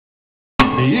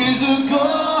is a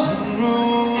golden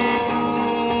rule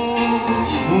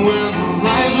when the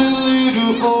light will lead to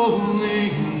only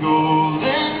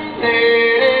golden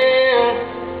hair.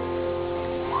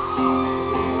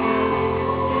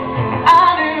 I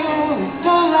knew that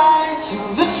the light to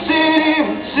the city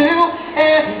was too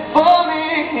heavy for me,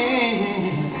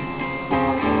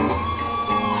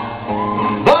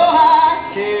 though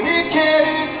I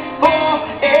carried for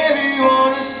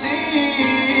everyone to see.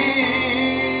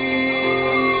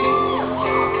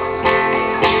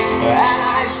 And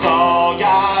I saw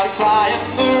God crying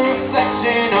the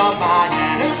reflection of my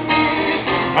enemies,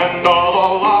 and all the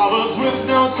lovers with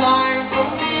no time for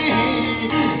me,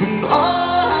 and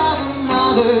all the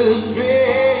mothers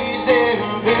raised their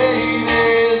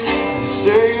babies to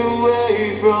stay away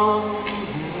from me.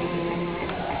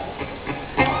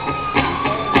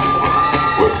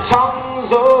 With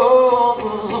tongues of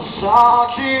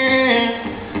sucking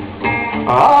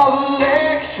of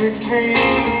electric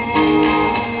dreams,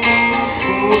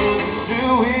 do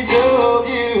each of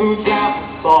you tap the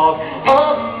thought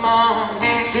of my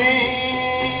dream?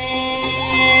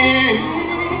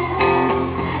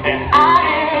 And I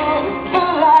knew the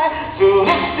light to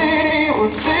the city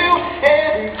was too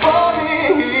heavy for me,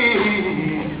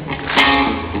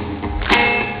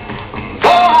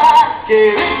 though I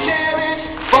carried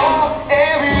for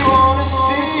everyone to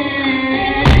see.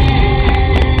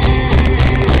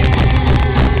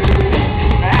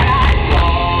 And I saw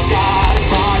God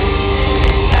crying the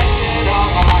reflection of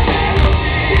my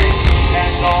enemies,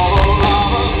 and all the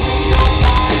lovers with no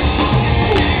time for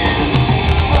me,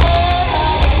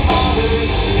 all the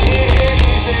mothers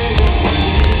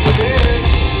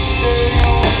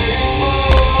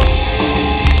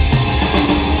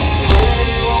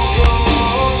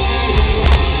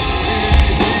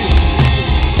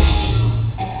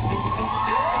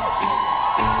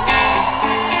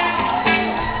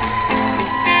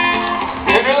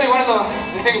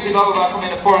the things we love about coming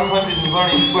to foreign countries is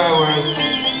learning swear words.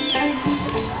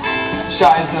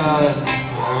 Shy's,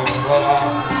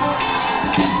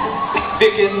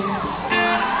 Bicken.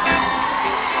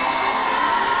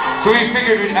 So we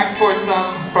figured we'd export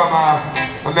some from,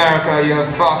 America. You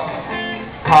have fuck,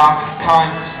 cock,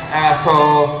 cunt,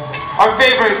 asshole. Our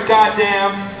favorite,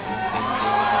 goddamn.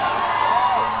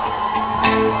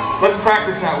 Let's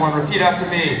practice that one. Repeat after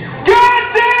me.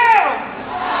 Goddamn!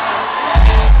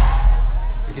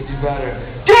 We can do better.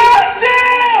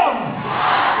 Goddamn!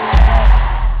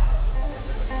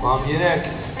 Mom, you next.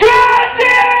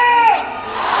 Goddamn!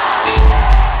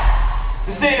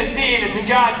 This ain't a scene, it's a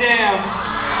goddamn.